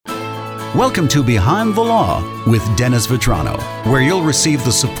Welcome to Behind the Law with Dennis Vetrano, where you'll receive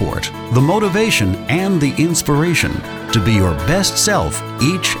the support, the motivation, and the inspiration to be your best self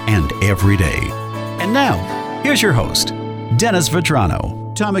each and every day. And now, here's your host, Dennis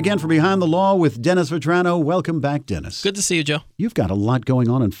Vetrano. Time again for Behind the Law with Dennis Vetrano. Welcome back, Dennis. Good to see you, Joe. You've got a lot going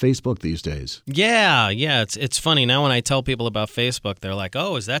on Facebook these days. Yeah. It's funny. Now when I tell people about Facebook, they're like,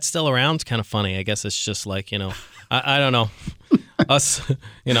 oh, is that still around? It's kind of funny. I guess it's just like, I don't know. Us,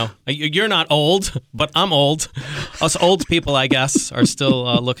 you're not old, but I'm old. Us old people, I guess, are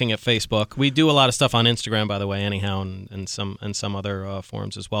still looking at Facebook. We do a lot of stuff on Instagram, by the way, anyhow, and some other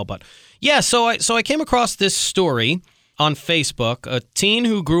forums as well. But yeah, so I came across this story on Facebook. A teen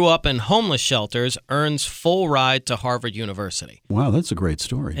who grew up in homeless shelters earns full ride to Harvard University. Wow, that's a great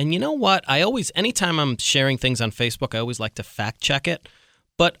story. And you know what? Anytime I'm sharing things on Facebook, I always like to fact check it.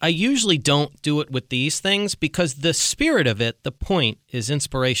 But I usually don't do it with these things because the spirit of it, the point, is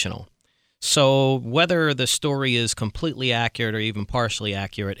inspirational. So whether the story is completely accurate or even partially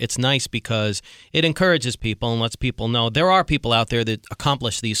accurate, it's nice because it encourages people and lets people know there are people out there that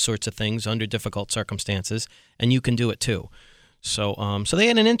accomplish these sorts of things under difficult circumstances, and you can do it too. So they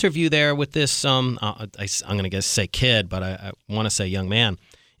had an interview there with this, I'm going to say kid, but I want to say young man.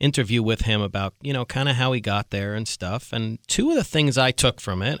 Interview with him about, kind of how he got there and stuff. And two of the things I took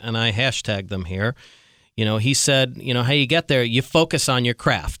from it, and I hashtagged them here, he said, how you get there, you focus on your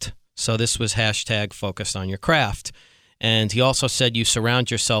craft. So this was hashtag focus on your craft. And he also said you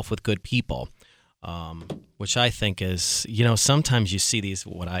surround yourself with good people, which I think is, sometimes you see these,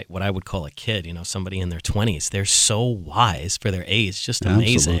 what I would call a kid, somebody in their 20s. They're so wise for their age, just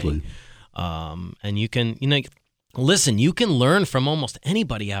amazing. Absolutely. And you can, listen, you can learn from almost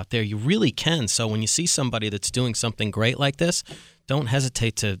anybody out there. You really can. So when you see somebody that's doing something great like this, don't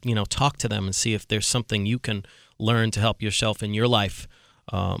hesitate to, talk to them and see if there's something you can learn to help yourself in your life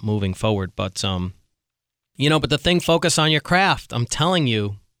moving forward. But, but the thing, focus on your craft. I'm telling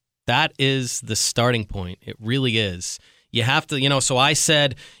you, that is the starting point. It really is. You have to, so I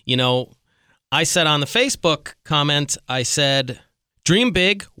said on the Facebook comment, I said, dream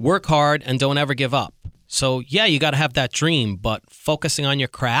big, work hard, and don't ever give up. So, yeah, you got to have that dream, but focusing on your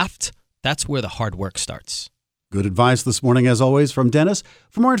craft, that's where the hard work starts. Good advice this morning, as always, from Dennis.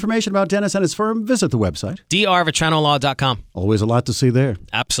 For more information about Dennis and his firm, visit the website. drvetranolaw.com. Always a lot to see there.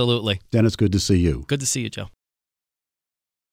 Absolutely. Dennis, good to see you. Good to see you, Joe.